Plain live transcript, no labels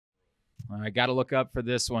I got to look up for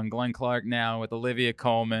this one. Glenn Clark now with Olivia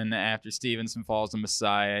Coleman after Stevenson falls to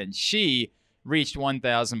Messiah, and she reached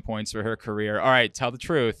 1,000 points for her career. All right, tell the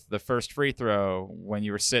truth. The first free throw when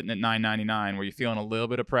you were sitting at 999, were you feeling a little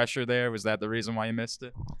bit of pressure there? Was that the reason why you missed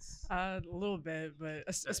it? A little bit, but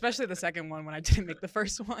especially the second one when I didn't make the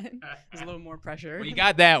first one. There's a little more pressure. Well, you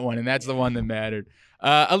got that one, and that's the one that mattered.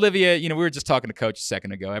 Olivia, we were just talking to Coach a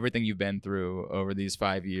second ago. Everything you've been through over these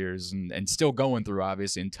 5 years and still going through,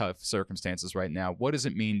 obviously, in tough circumstances right now. What does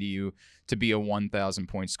it mean to you to be a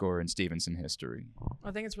 1,000-point scorer in Stevenson history?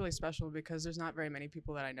 I think it's really special because there's not very many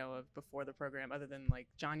people that I know of before the program other than like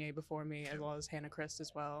Johnny before me, as well as Hannah Christ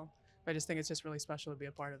as well. But I just think it's just really special to be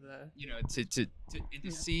a part of the.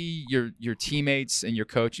 To see your teammates and your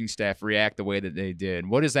coaching staff react the way that they did.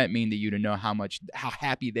 What does that mean to you to know how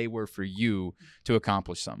happy they were for you to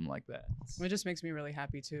accomplish something like that? It just makes me really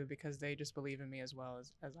happy too because they just believe in me as well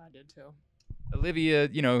as I did too. Olivia,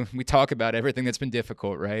 we talk about everything that's been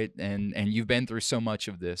difficult, right? And you've been through so much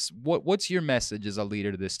of this. What's your message as a leader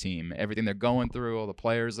to this team? Everything they're going through, all the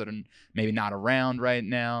players that are maybe not around right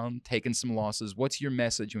now, taking some losses. What's your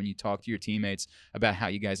message when you talk to your teammates about how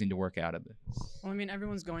you guys need to work out of this? Well, I mean,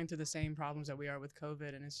 everyone's going through the same problems that we are with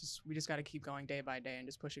COVID, and we just got to keep going day by day and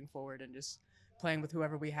just pushing forward and just playing with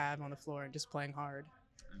whoever we have on the floor and just playing hard.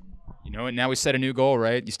 You know what? Now we set a new goal,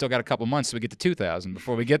 right? You still got a couple months so we get to 2,000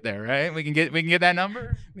 before we get there, right? We can get that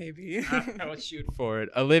number? Maybe. Let's shoot for it.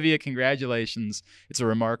 Olivia, congratulations. It's a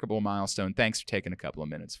remarkable milestone. Thanks for taking a couple of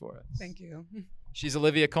minutes for us. Thank you. She's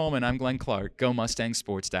Olivia Coleman. I'm Glenn Clark.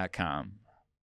 GoMustangSports.com.